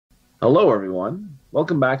Hello, everyone.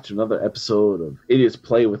 Welcome back to another episode of Idiots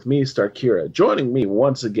Play with me, Starkira. Joining me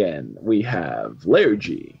once again, we have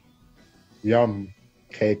Larry. Yum.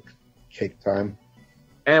 Cake time.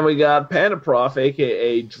 And we got Panda Prof,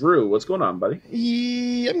 aka Drew. What's going on, buddy?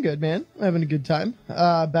 Yeah, I'm good, man. I'm having a good time.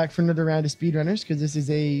 Back for another round of SpeedRunners because this is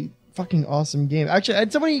a fucking awesome game. Actually, I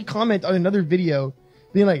had somebody comment on another video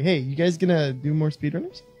being like, hey, you guys gonna do more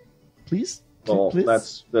SpeedRunners? Please? Well,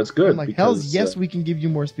 Please? that's good. I'm like, hell's yes, we can give you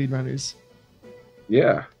more speedrunners.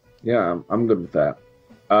 Yeah, I'm good with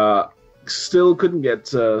that. Still couldn't get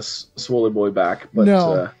Swoley Boy back, but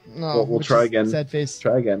no, we'll try again. Sad face.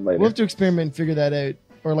 Try again later. We'll have to experiment and figure that out,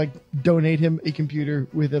 or like donate him a computer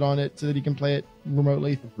with it on it so that he can play it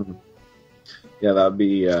remotely. Yeah, that'd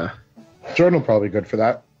be. Jordan will probably be good for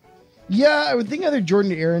that. Yeah, I would think either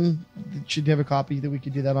Jordan or Aaron should have a copy that we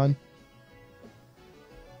could do that on.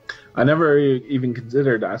 I never even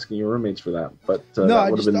considered asking your roommates for that, but no, that I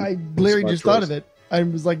would have been literally a smart just thought choice. of it. I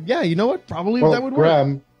was like, yeah, you know what? Probably Well, that would work.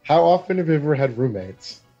 Graham, how often have you ever had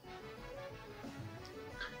roommates?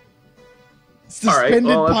 Suspended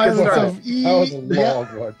well, let's get pilots started. of E. That was a Yeah.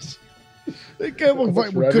 long one. Okay, well,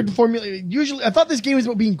 we couldn't formulate. Usually, I thought this game was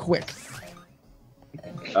about being quick.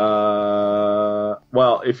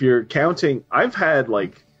 Well, if you're counting, I've had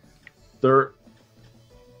like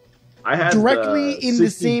I had Directly in 60 the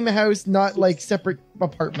same house, not like separate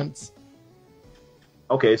apartments.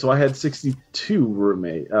 Okay, so I had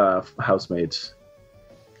 62 housemates.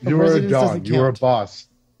 You were a residence Don. doesn't You were a count. boss.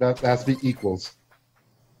 That has to be equals.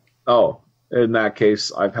 Oh, in that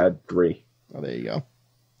case, I've had 3. Oh, there you go.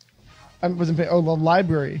 I wasn't paying. Oh, the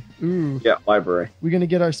library. Ooh, Yeah, library. we're gonna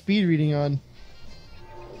get our speed reading on.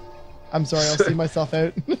 I'm sorry, I'll see myself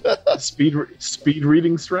out. Speed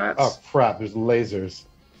reading strats. Oh crap! There's movlasers.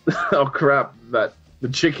 Oh crap! That the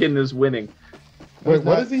chicken is winning. Wait, he's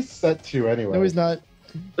what not. is he set to anyway? No, he's not.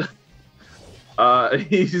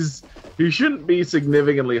 He shouldn't be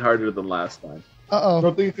significantly harder than last time, Uh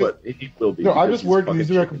Don't think but he will be. no, I'm because just worried he's because he's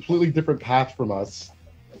fucking doing a chicken. completely different path from us.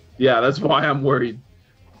 Yeah, that's why I'm worried.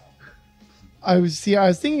 I was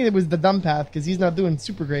thinking it was the dumb path because he's not doing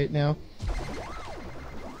super great now.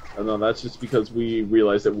 And no, that's just because we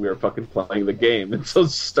realized that we were fucking playing the game, and so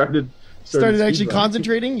started Started actually speedrunning.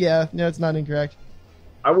 concentrating. Yeah, no, it's not incorrect.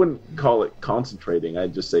 I wouldn't call it concentrating.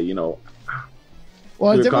 I'd just say, Well, I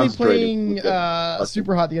was You're definitely concentrating. playing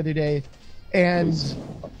Super Hot the other day, and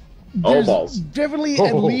Oh, there's balls. definitely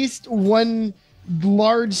at least one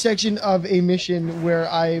large section of a mission where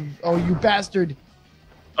oh, you bastard.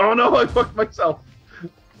 oh no, I fucked myself.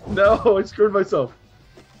 No, I screwed myself.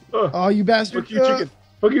 Oh, you bastard. Fuck you, chicken.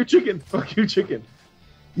 Fuck you, chicken. Fuck you, chicken.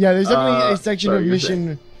 Yeah, there's definitely a section sorry, of you're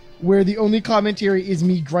mission where the only commentary is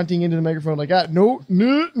me grunting into the microphone like that. No,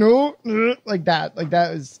 like that. Like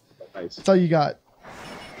that is, Nice. that's all you got.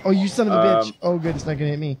 Oh, you son of a bitch. Oh, good. It's not going to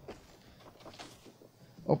hit me.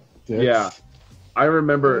 Dicks. Yeah. I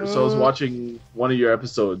remember, so I was watching one of your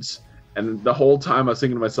episodes, and the whole time I was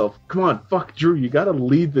thinking to myself, come on, fuck, Drew, you gotta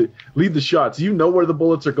lead the shots. You know where the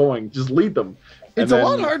bullets are going. Just lead them. And It's a then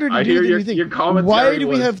lot harder to I do hear than your, you think. Your commentary Why do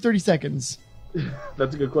we was- have 30 seconds?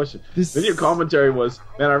 That's a good question. This- Then your commentary was,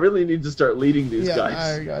 man, I really need to start leading these Yeah,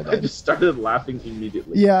 guys. I I just started laughing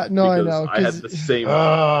immediately. Yeah, no, I because know, I had 'cause- the same.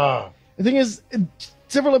 Ah, The thing is,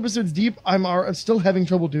 several episodes deep, I'm still having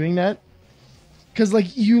trouble doing that. Because,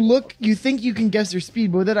 like, you think you can guess their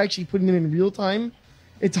speed, but without actually putting them in real time,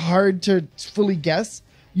 it's hard to fully guess.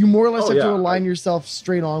 You more or less Oh, have to yeah, align yourself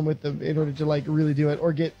straight on with them in order to, like, really do it,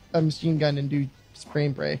 or get a machine gun and do spray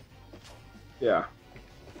and pray. Yeah.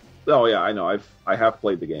 Oh yeah, I know. I have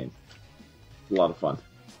played the game. It's a lot of fun.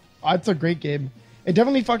 It's a great game. It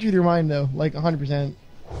definitely fucked with your mind, though, like 100%.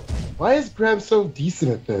 why is Graham so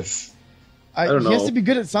decent at this? I don't He has know. to be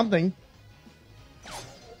good at something.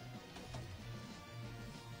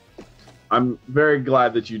 I'm very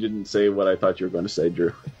glad that you didn't say what I thought you were going to say,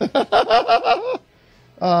 Drew.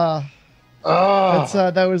 Ah,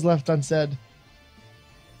 That was left unsaid.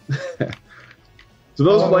 So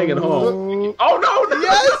those playing at home. Oh no! No!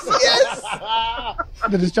 Yes!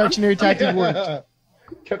 The distractionary tactic worked.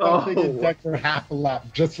 Kept on Oh. thinking deck for half a lap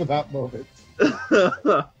just for that moment.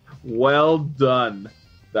 Well done.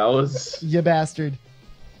 That was. You bastard.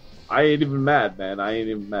 I ain't even mad, man. I ain't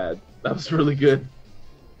even mad. That was really good.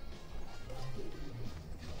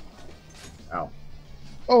 Ow.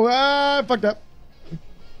 Oh, I fucked up.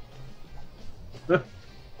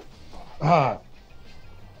 Ah,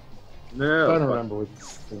 No. I don't fuck. remember what these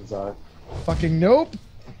things are. Fucking nope.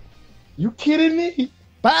 You kidding me?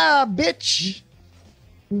 Bye, bitch.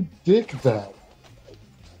 You dick that.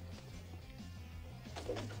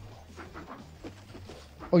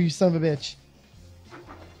 Oh, you son of a bitch.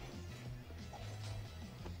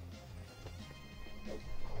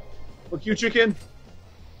 Fuck you, chicken.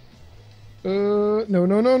 No, no,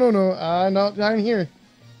 no, no, no. Not down here.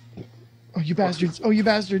 Oh, you bastards. Oh, you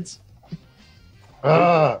bastards.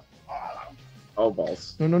 Ah. Oh,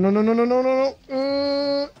 balls. No, no, no, no, no, no, no, no,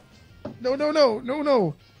 no. No, no, no, no,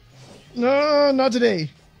 no. No, not today.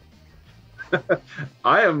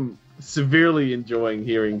 I am severely enjoying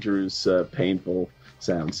hearing Drew's painful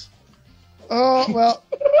sounds. Oh, well.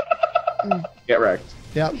 Get wrecked.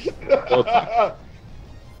 Yeah. Well,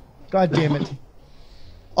 God damn it.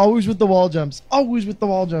 Always with the wall jumps. Always with the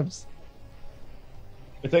wall jumps.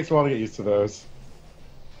 It takes a while to get used to those.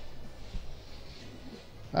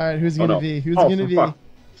 All right, who's it gonna no. be? Who's Oh, it gonna for be? fuck.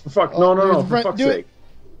 For fuck. Oh, No, no, there's no. the For front. fuck's Do it. sake.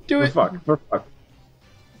 Do For it. fuck. For fuck.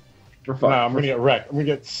 For fuck. Nah, I'm gonna get wrecked. I'm gonna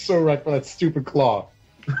get so wrecked by that stupid claw.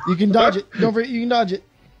 You can dodge it. Don't forget, you can dodge it.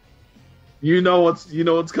 You know what's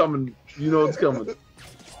coming. You know what's coming.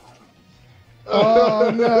 Oh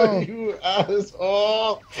no! You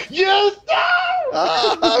asshole! Yes!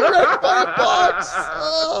 No! Wrecked by a box.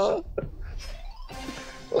 Oh.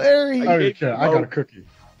 Larry. I don't care. I got a cookie.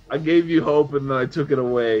 I gave you hope and then I took it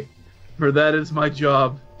away. For that is my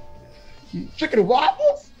job. Chicken and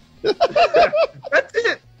waffles? That's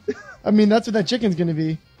it. I mean, that's what that chicken's gonna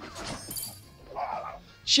be.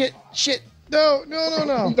 Shit! Shit! No! No! No!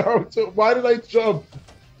 No! No, so why did I jump?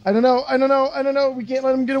 I don't know. I don't know. I don't know. We can't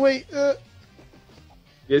let him get away.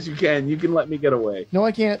 Yes, you can. You can let me get away. No,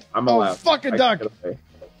 I can't. I'm allowed. Oh, fuck a I can duck. get away.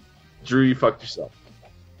 Drew, you fucked yourself.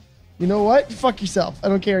 You know what? Fuck yourself. I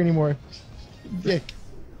don't care anymore. Dick.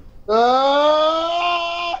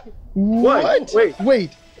 Ah! What? Wait.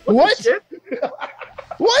 Wait. What? What? The shit? What?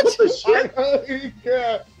 What the shit?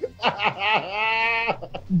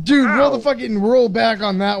 Dude, roll Ow. the fucking roll back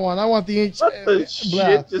on that one. I want the H. What the blah.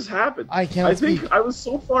 shit just happened? I cannot I think speak. I was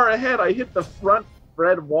so far ahead, I hit the front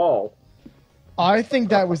red wall. I think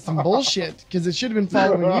that was some bullshit because it should have been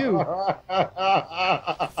following you.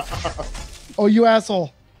 Oh, you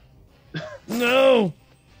asshole. No.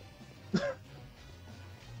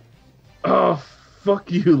 Oh,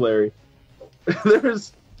 fuck you, Larry.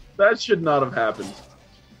 That should not have happened.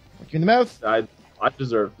 Fuck you in the mouth. I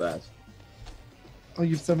deserved that. Oh,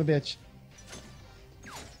 you son of a bitch.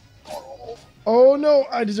 Oh no,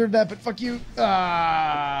 I deserve that, but fuck you.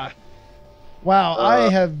 Ah. Wow, I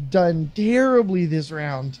have done terribly this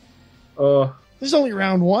round. Oh, This is only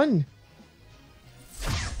round one.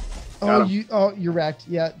 Got him. You're wrecked.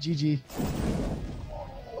 Yeah, GG.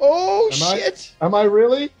 Oh Am I? shit! Am I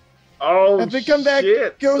really? oh, Epic comeback.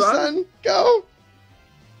 shit, Go, son. Go.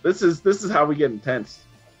 This is how we get intense.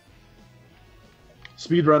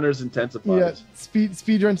 Speedrunners intensified. Yeah,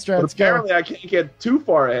 speedrun But strats. Go. apparently I can't get too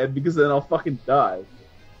far ahead because then I'll fucking die.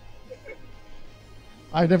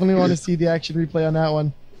 I definitely want to see the action replay on that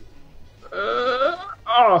one.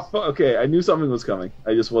 Okay, I knew something was coming.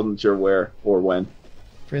 I just wasn't sure where or when.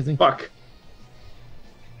 Crazy. Fuck.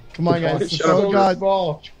 Come on, guys. Shut up. Oh god.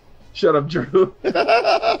 Small. Shut up, Drew.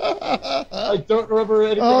 I don't remember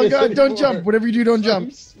anything. Oh I god, said don't before. jump. Whatever you do, don't I'm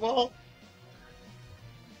jump. small.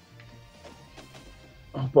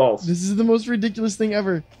 Oh, balls. This is the most ridiculous thing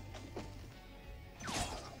ever.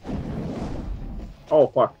 Oh,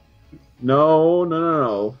 fuck. No, no, no,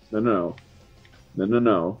 no. No, no. No, no,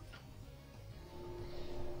 no.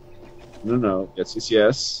 No, no. Yes, yes,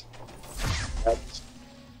 yes. That's...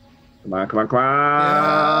 Come on, come on, come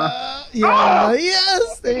on. Yeah,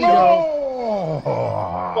 yes, there you go.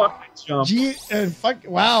 Oh. Fuck, I jumped. Gee, and fuck,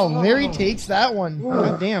 wow, Larry takes that one.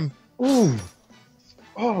 God damn. Ooh.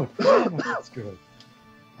 Oh, damn, that's good.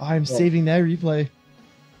 I'm saving that replay.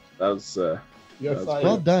 That was, Yes, I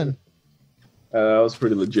Well am. done. that was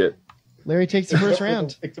pretty legit. Larry takes the first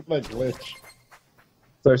round. Except my glitch.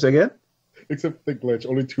 Sorry, say again? Except the glitch.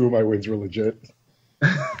 Only 2 of my wins were legit.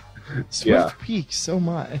 Swift Yeah. Peak, so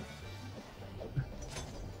my.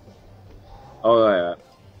 Oh, yeah.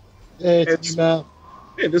 Hey, It's- map.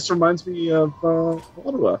 Hey, this reminds me of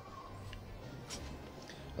Ottawa.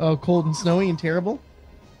 Oh, cold and snowy and terrible?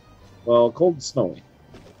 Well, cold and snowy.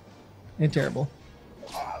 And terrible.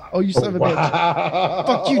 Oh, you son of a bitch. Wow.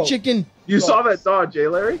 Fuck you, chicken. You saw that dodge, eh,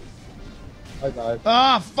 Larry? I died.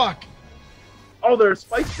 Ah, fuck. Oh, there are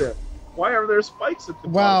spikes there. Why are there spikes at the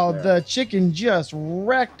Wow, bottom there? the chicken just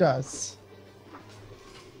wrecked us.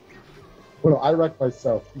 Well, no, I wrecked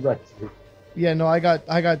myself. You wrecked me. Yeah, no, I got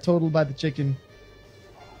totaled by the chicken.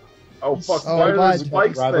 Oh, fuck. Oh, Why are God. there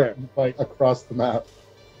spikes Rather there? fight across the map.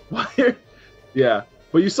 Why are... Yeah,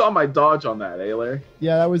 but you saw my dodge on that, eh, Larry?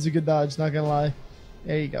 Yeah, that was a good dodge, not gonna lie.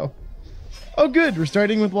 There you go. Oh, good. We're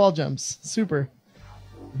starting with wall jumps. Super.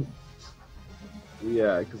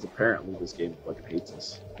 Yeah, because apparently this game fucking hates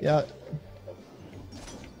us. Yeah.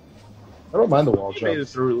 I don't mind the wall We made it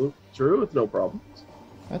jumps. through. Drew, it's no problem.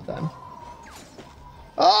 That time.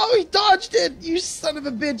 Oh, he dodged it! You son of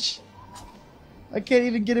a bitch! I can't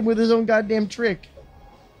even get him with his own goddamn trick.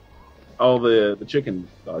 Oh, the chicken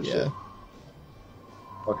dodged Yeah. it.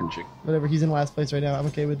 Fucking chicken. Whatever, he's in last place right now. I'm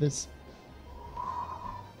okay with this.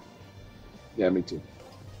 Yeah, me too.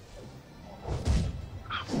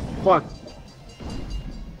 Fuck.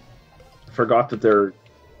 Forgot that they're...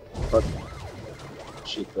 But...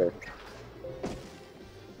 Shit there.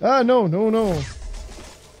 Ah, no, no, no.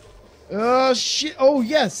 Oh, shit. Oh,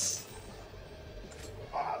 yes.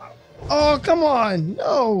 Oh, come on.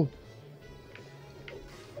 No.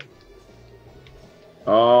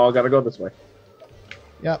 Oh, gotta go this way.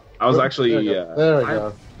 Yep. I was actually There we go.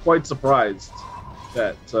 I'm quite surprised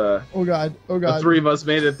that Oh, God. Oh, God. the three of us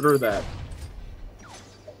made it through that.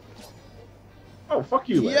 Oh, fuck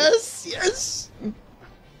you, Larry. Yes, yes. I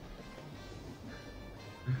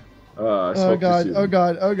Oh, spoke too God. soon. Oh,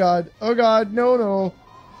 God. Oh, God. Oh, God. No, no.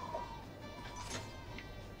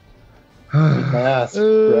 My ass.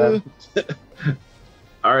 Uh, Brad.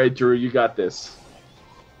 All right, Drew, you got this.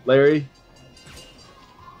 Larry,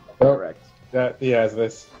 Oh, correct. yeah, he has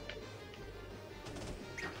this.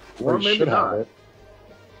 Or he maybe should not. have it.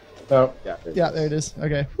 Oh, Yeah, yeah, there it is.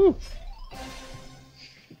 Okay. Whew.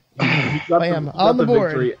 He got Bam, he got on the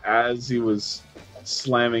board. victory as he was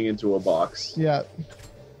slamming into a box. Yeah.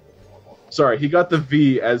 Sorry, he got the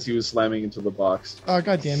V as he was slamming into the box. Oh,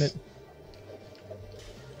 God damn it.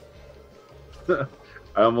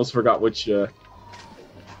 I almost forgot which.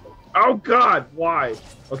 Oh God! Why?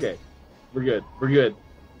 Okay, we're good. We're good.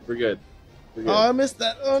 We're good. We're good. Oh, I missed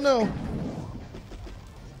that. Oh, no.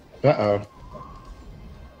 uh-oh.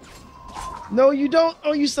 No, you don't.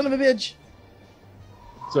 Oh, you son of a bitch.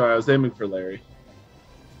 Sorry, I was aiming for Larry.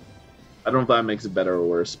 I don't know if that makes it better or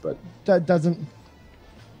worse, but That doesn't.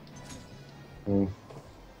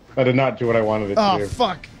 I did not do what I wanted it to Oh, do.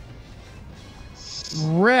 fuck.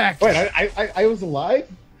 Wrecked. Wait, I was alive?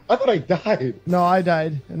 I thought I died. No, I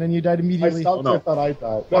died, and then you died I immediately. stopped. Oh, no. I thought I died.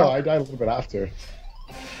 No, Well- I died a little bit after.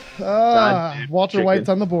 Goddamn Walter chicken. White's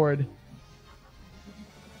on the board.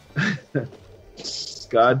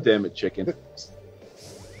 God damn it, chicken. Okay,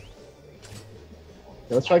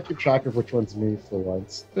 let's try to keep track of which one's me for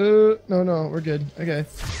once. No, we're good. Okay.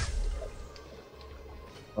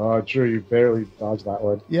 Oh, Drew, you barely dodged that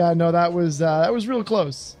one. Yeah, no, that was real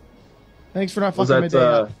close. Thanks for not Was fucking my that day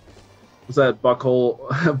up. was that butthole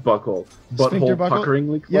butthole Sphincter buckle?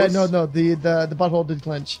 puckeringly close? Yeah, no, the butthole did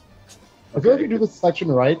clench. I feel like Okay. if you do this section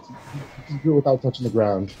right, you can do it without touching the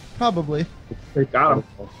ground. Probably. Got him.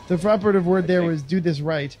 The operative word there was do this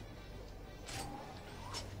right.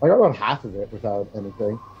 I got about half of it without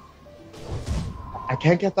anything. I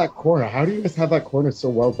can't get that corner. How do you guys have that corner so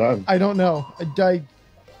well done? I don't know. I died.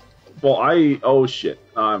 Well, oh shit,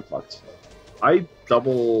 I'm fucked. I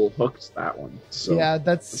double hooked that one. So Yeah,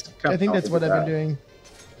 Let's I think that's what I've been doing.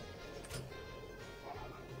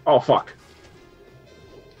 Oh fuck.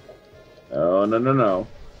 Oh no.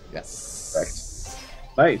 Yes.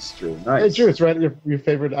 Nice, Drew. Hey, Nice. Drew, it's right at your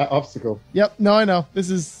favorite obstacle. Yep. No, I know. This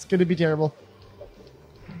is gonna be terrible.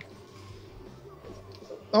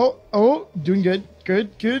 Oh, doing good. Good.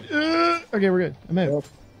 Okay, we're good. I'm in.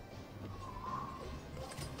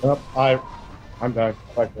 Yep, I'm done.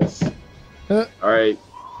 Like this. All right.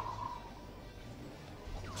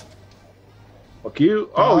 Fuck you.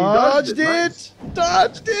 Oh, you dodged it. Nice.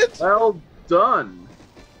 Dodged it. Well done.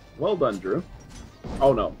 Well done, Drew.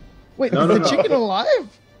 Oh no, Wait, No, is no, the no. chicken alive?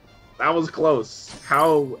 that was close.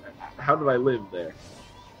 How did I live there?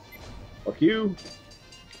 Fuck you.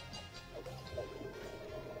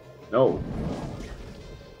 No.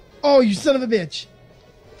 Oh, you son of a bitch.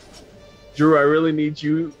 Drew, I really need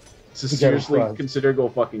you to get in seriously front. consider go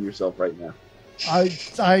fucking yourself right now.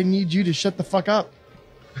 I need you to shut the fuck up.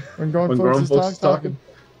 When grown When folks grown is folks talking.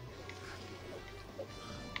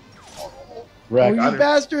 Wreck. Oh, Got you it.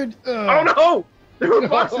 bastard. Oh no! There were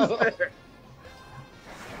boxes there.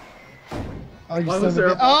 Oh, you Why son was of a there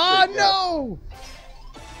a bitch. box Oh,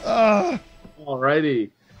 there? no. Alrighty,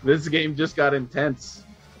 this game just got intense.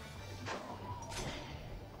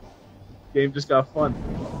 Game just got fun.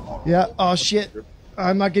 Yeah. Oh, shit.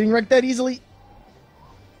 I'm not getting wrecked that easily.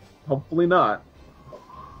 Hopefully not.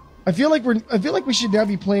 I feel like we should now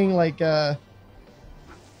be playing like oh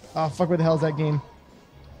fuck, where the hell is that game?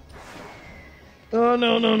 Oh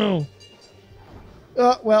no.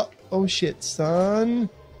 Well, oh shit, son.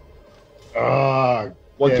 Ah,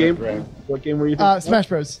 What damn it, game? Greg. What game were you thinking? Smash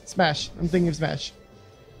Bros. Smash. I'm thinking of Smash.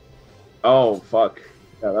 Oh fuck!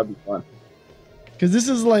 Yeah, that'd be fun. Because this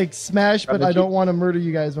is like Smash, I but bet I you- don't want to murder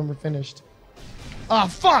you guys when we're finished. Ah,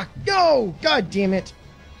 fuck! No! God damn it!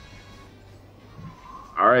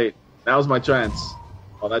 All right, now's my chance.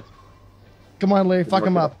 Oh, that's Come on, Larry, fuck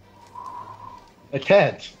him up. I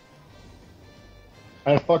can't.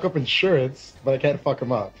 I fuck up insurance, but I can't fuck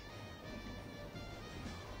him up.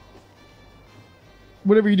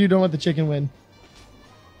 Whatever you do, don't let the chicken win.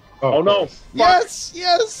 Oh no! Yes,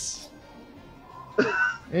 yes.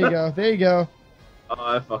 There you go. There you go. Oh,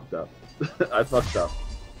 I fucked up. I fucked up.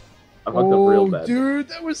 I fucked up real bad. Dude,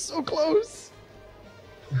 that was so close.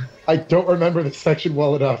 I don't remember this section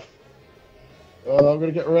well enough. Oh, I'm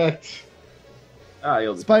gonna get wrecked. Ah,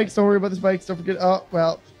 you'll be Spikes, don't worry about the spikes. Don't forget. Oh,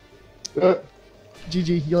 well.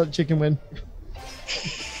 GG, you let the chicken win.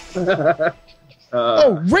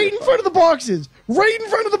 Oh, right in front of the boxes! Right in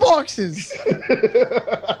front of the boxes!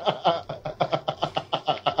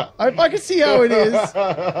 I fucking see how it is.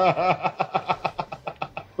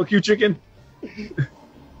 Fuck you, chicken.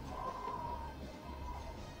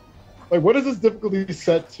 Like, what is this difficulty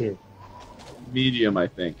set to? Medium, I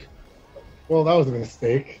think. Well, that was a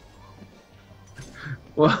mistake.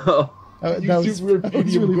 Well, That You was, two were that was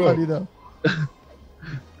medium really good. funny, though.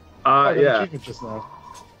 I got an yeah. achievement just now.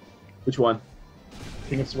 Which one?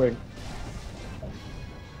 King of Swing.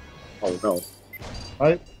 Oh no.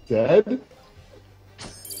 I dead?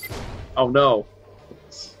 Oh no.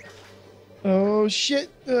 Oh, shit.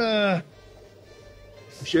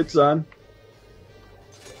 Shit, son.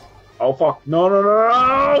 Oh fuck. No, no, no,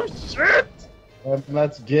 no! Shit! And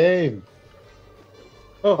that's game.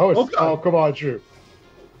 Oh, Oh, oh, oh come on, Drew.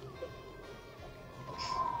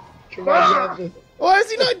 Come on, you have this. Why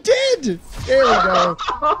is he not dead? There we go.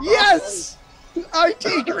 Yes! I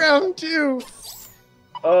take round 2.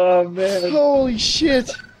 Oh man. Holy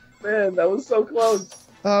shit. Man, that was so close.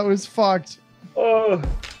 That was fucked. Oh.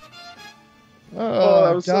 Oh,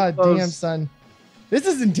 that was so god close. damn, son. This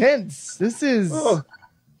is intense. This is Oh.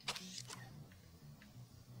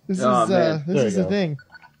 this Oh, is man. There this is you a go. thing.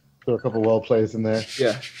 Throw a couple well plays in there.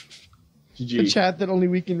 Yeah. The GG. chat that only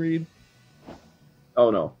we can read.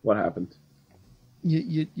 Oh no. What happened?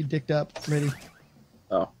 You dicked up. Ready.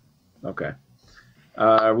 Oh. Okay.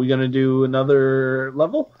 Are we gonna do another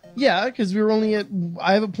level? Yeah, because we were only at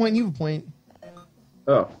I have a point, you have a point.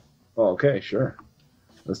 Oh. Oh, okay, sure.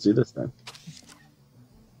 Let's do this then.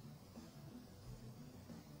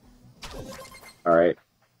 All right.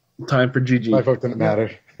 Time for GG. My vote didn't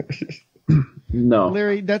matter. No.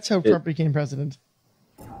 Larry, that's how Trump became president.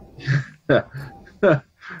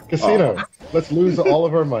 Casino. Oh. Let's lose all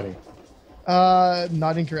of our money.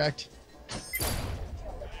 Not incorrect.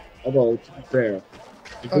 Although, to be fair,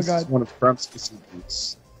 Oh, this God. is one of Trump's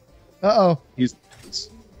decisions. Uh-oh. He's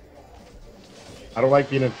I don't like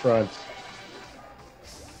being in front.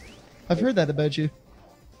 I've heard that about you.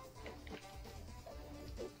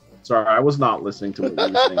 sorry, I was not listening to what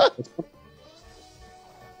you were saying.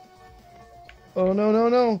 Oh, no, no,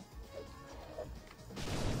 no.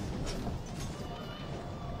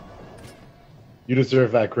 You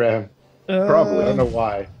deserve that, Graham. Probably. I don't know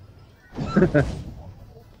why.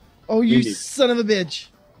 Oh, you Maybe. son of a bitch.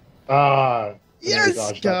 Ah. Yes!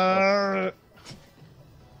 dodged that.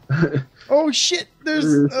 Oh, shit. There's...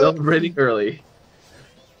 We're celebrating early.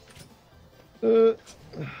 uh,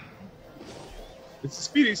 It's a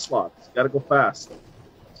speedy slot. You gotta go fast.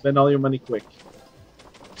 Spend all your money quick.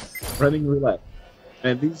 Running roulette.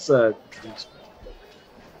 And these okay,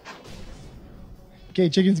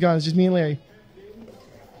 chicken's gone. It's just me and Larry.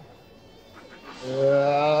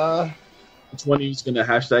 which one of you's gonna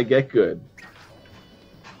hashtag get good?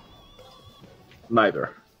 Neither.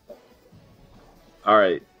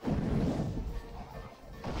 Alright.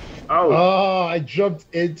 Oh, Oh, I jumped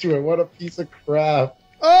into it. What a piece of crap.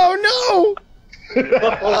 Oh, no!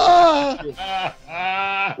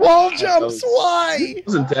 Ah! Wall jumps, why? that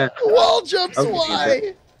was intense. Wall jumps, That was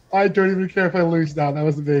why? I don't even care if I lose now. That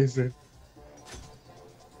was amazing.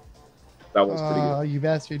 That was pretty Oh, you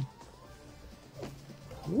bastard.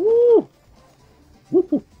 good. Woo!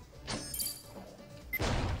 Whoop, whoop.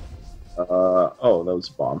 Oh, that was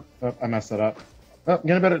a bomb. Oh, I messed that up. Oh, I'm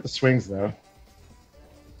getting better at the swings, though.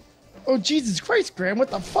 Oh, Jesus Christ, Graham, what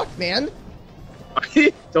the fuck, man?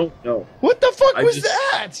 I don't know. What the fuck I was just-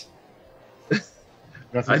 that?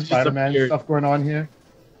 Got I some just Spider-Man appeared. stuff going on here.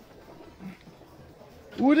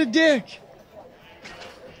 What a dick.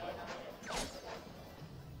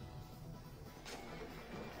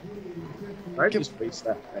 I just waste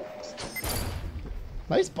that fast.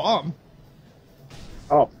 Nice bomb.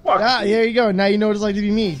 Oh, fuck. Ah, there you go. Now you know what it's like to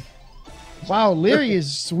be me. Wow, Larry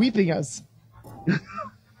is sweeping us.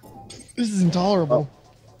 This is intolerable.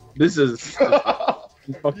 This is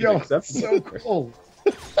fucking Yo, acceptable. so cold.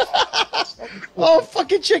 Oh,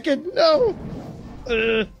 fucking chicken. No.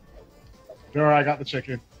 Ugh. Sure, I got the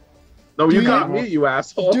chicken. No, Do you you- got me, you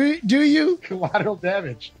asshole. Do you? Collateral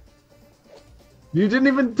damage. You didn't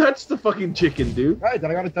even touch the fucking chicken, dude. Right,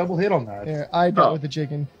 then I got a double hit on that. Here, I dealt Oh. with the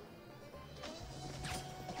chicken.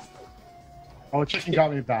 Oh, the chicken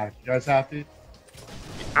got me back. You guys happy?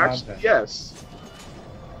 Actually, Okay. yes.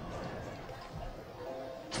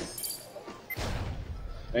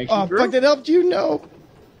 Thank you, Oh, Drew. fuck, that helped you? No.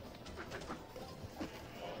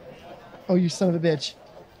 Oh, you son of a bitch.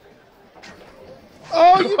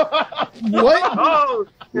 Oh, you... What? Oh,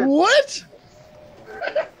 What?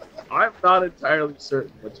 I'm not entirely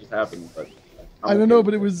certain what just happened, but I don't know,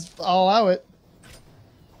 but it was... I'll allow it.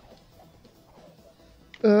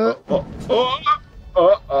 Oh,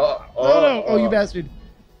 No. Oh, you bastard.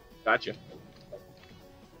 Gotcha.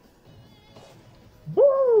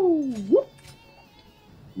 Woo! Whoop.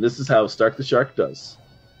 This is how Stark the Shark does.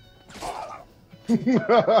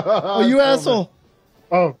 Oh, you asshole.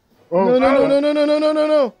 Oh. Oh. No.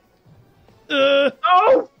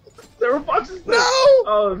 No! There were boxes there! No!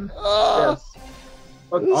 Oh, Oh, yes.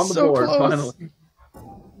 Look, this on is the so board, close. finally.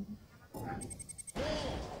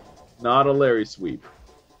 Not a Larry sweep.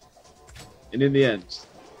 And in the end,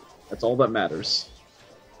 that's all that matters.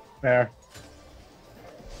 Fair.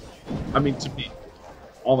 I mean, to me.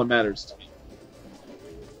 All that matters to me.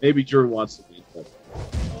 Maybe Drew wants to win, but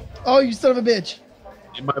Oh, you son of a bitch.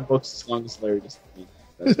 in my books, as long as Larry doesn't win,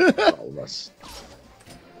 that's good for all of us.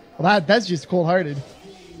 Well, that's just cold-hearted.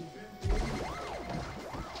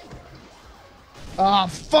 Ah,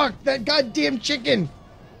 fuck, that goddamn chicken.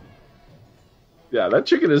 Yeah, that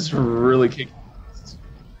chicken is really kicking.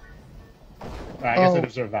 I guess I Oh.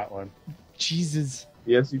 deserve that one. Jesus.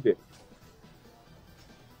 Yes, you did.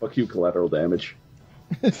 Fuck you, collateral damage.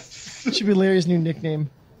 Should be Larry's new nickname.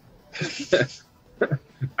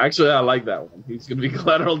 Actually, I like that one. He's going to be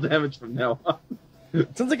collateral damage from now on.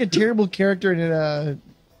 Sounds like a terrible character in a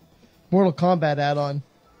Mortal Kombat add-on.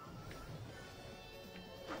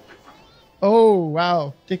 Oh,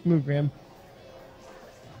 wow. Dick move, Graham.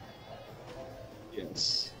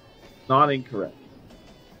 Yes. Not incorrect.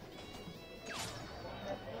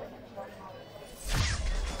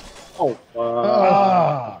 Oh,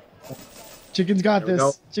 Ah. Chicken's got There we this.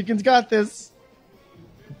 go. Chicken's got this.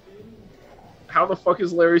 how the fuck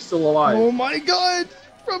is Larry still alive? Oh my god!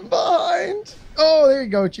 From behind! Oh, there you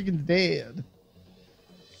go. Chicken's dead.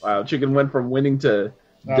 Wow, chicken went from winning to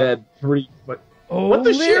dead pretty. But Oh, what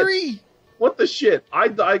the shit? Larry! What the shit? I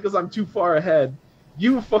die because I'm too far ahead.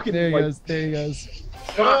 You fucking There he like, goes. There he goes.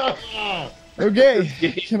 fuck. Okay. This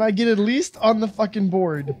game. Can I get at least on the fucking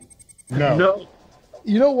board? No. No,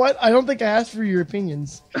 You know what? I don't think I asked for your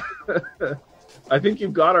opinions. I think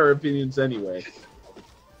you've got our opinions anyway.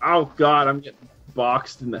 Oh god, I'm getting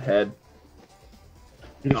boxed in the head.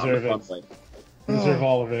 You Not in a deserve fun it. way. You deserve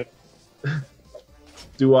all of it.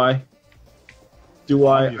 Do I? Do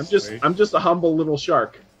I? Obviously. I'm just a humble little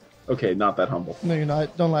shark. Okay, not that humble. No, you're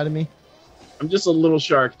not. Don't lie to me. I'm just a little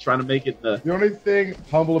shark trying to make it in the. The only thing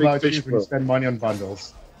humble Big about you fish is when you boat. spend money on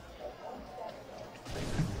bundles.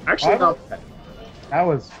 Actually, I not don't- bad. That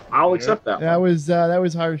was. I'll weird. accept that. That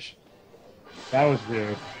was harsh. That was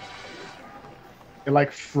weird. It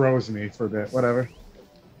like froze me for a bit. Whatever.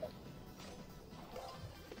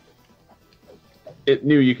 It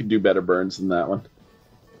knew you could do better burns than that one.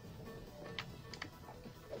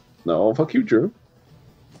 No, fuck you, Drew.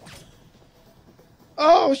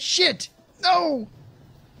 Oh shit! No!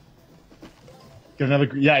 Get another.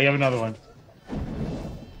 Yeah, you have another one.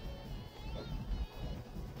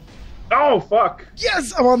 Oh fuck!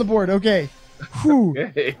 Yes, I'm on the board. Okay. Whew.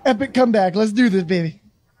 Okay. Epic comeback. Let's do this, baby.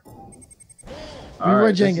 All Leroy right,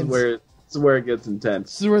 this Jenkins. is where it gets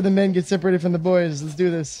intense. This is where the men get separated from the boys. Let's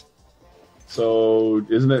do this. So,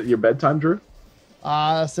 isn't it your bedtime, Drew?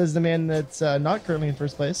 Says the man that's not currently in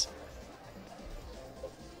first place.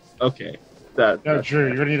 Okay. That. No, Drew,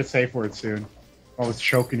 you're gonna need a safe word soon. All this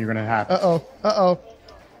choking you're gonna have. Uh-oh.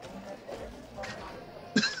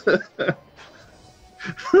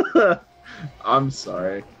 I'm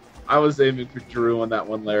sorry. I was aiming for Drew on that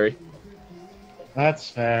one, Larry. That's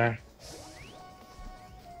fair.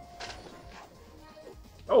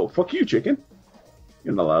 Oh, fuck you, chicken.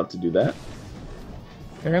 You're not allowed to do that.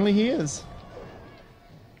 Apparently he is.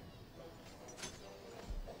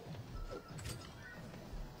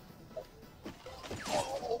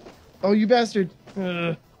 Oh, you bastard.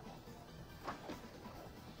 I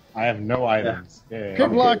have no items. Yeah. Pick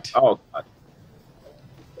blocked. Oh god.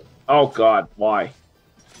 Oh god, why?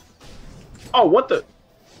 Oh, what the?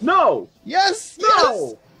 No! Yes! No!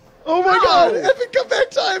 Yes! Oh my No! god! Epic comeback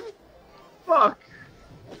time! Fuck!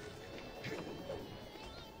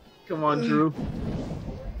 Come on, Drew.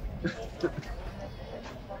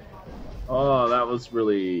 Oh, that was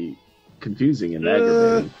really confusing and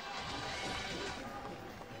aggravating.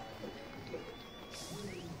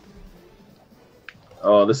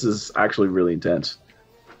 Oh, this is actually really intense.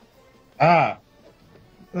 Ah,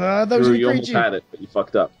 That was Drew, really you almost cringy. had it, but you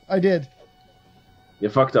fucked up. I did. You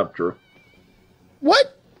fucked up, Drew.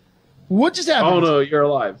 What? What just happened? Oh no, you're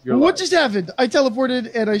alive. You're What alive. just happened? I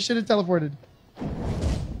teleported, and I should have teleported.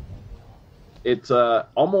 It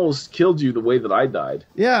almost killed you the way that I died.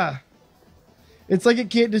 Yeah. It's like it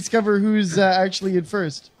can't discover who's actually in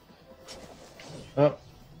first. oh,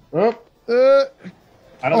 Uh,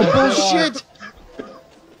 I don't know what's going on. bullshit!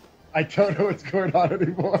 I don't know what's going on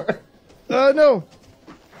anymore. No.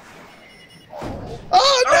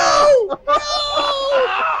 Oh, no!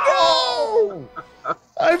 No!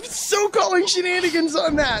 I'm so calling shenanigans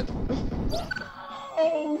on that.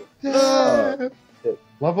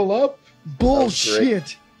 Level up.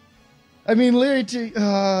 Bullshit. I mean, Larry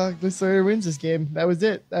wins this game. That was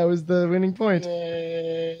it. That was the winning point.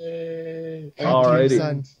 Yay. God damn, Alrighty.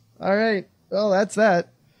 son. All right. Well, that's that.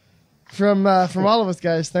 From all of us,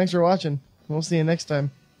 guys. Thanks for watching. We'll see you next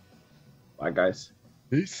time. Bye, guys.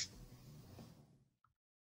 Peace.